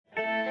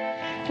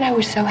And I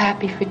was so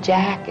happy for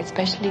Jack,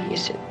 especially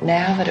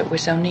now that it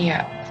was only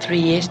 3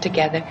 years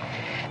together,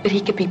 that he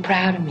could be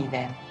proud of me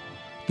then.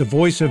 The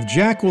voice of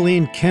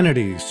Jacqueline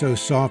Kennedy, so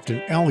soft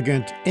and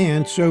elegant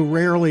and so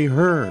rarely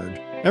heard.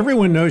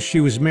 Everyone knows she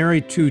was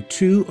married to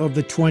two of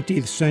the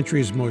 20th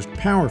century's most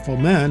powerful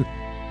men.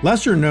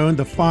 Lesser known,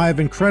 the 5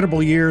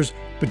 incredible years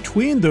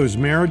between those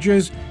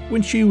marriages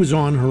when she was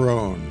on her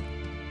own.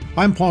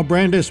 I'm Paul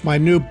Brandis. My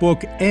new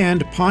book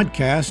and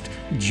podcast,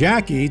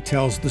 Jackie,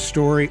 tells the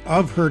story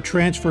of her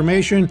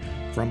transformation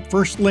from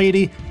First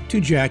Lady to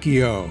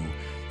Jackie O.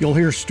 You'll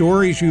hear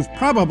stories you've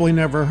probably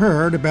never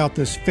heard about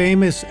this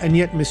famous and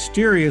yet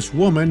mysterious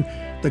woman,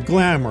 the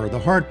glamour, the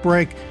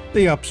heartbreak,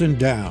 the ups and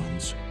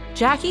downs.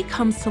 Jackie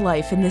comes to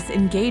life in this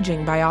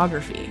engaging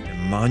biography. A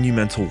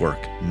monumental work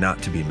not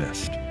to be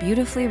missed.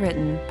 Beautifully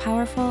written,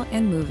 powerful,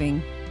 and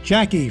moving.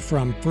 Jackie,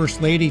 from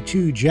First Lady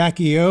to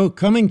Jackie O,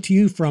 coming to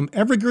you from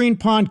Evergreen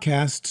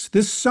Podcasts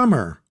this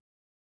summer.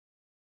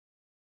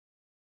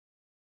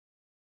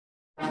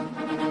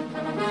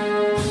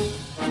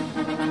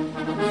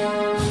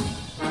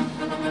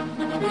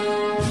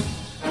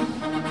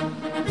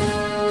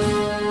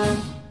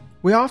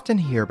 We often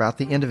hear about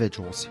the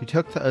individuals who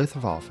took the oath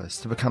of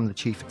office to become the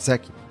chief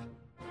executive.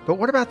 But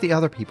what about the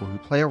other people who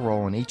play a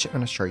role in each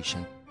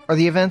administration, or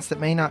the events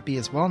that may not be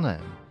as well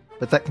known,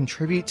 but that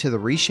contribute to the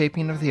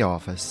reshaping of the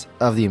office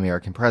of the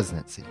American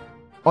presidency?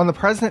 On the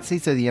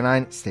Presidencies of the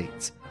United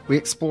States, we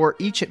explore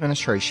each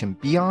administration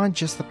beyond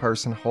just the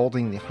person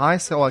holding the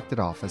highest elected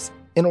office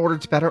in order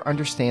to better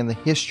understand the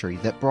history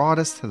that brought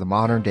us to the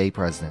modern-day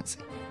presidency.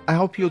 I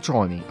hope you'll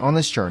join me on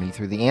this journey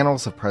through the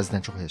annals of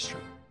presidential history.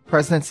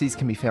 Presidencies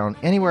can be found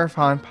anywhere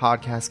fine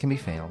podcasts can be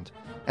found,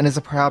 and is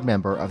a proud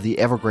member of the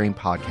Evergreen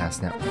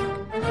Podcast Network.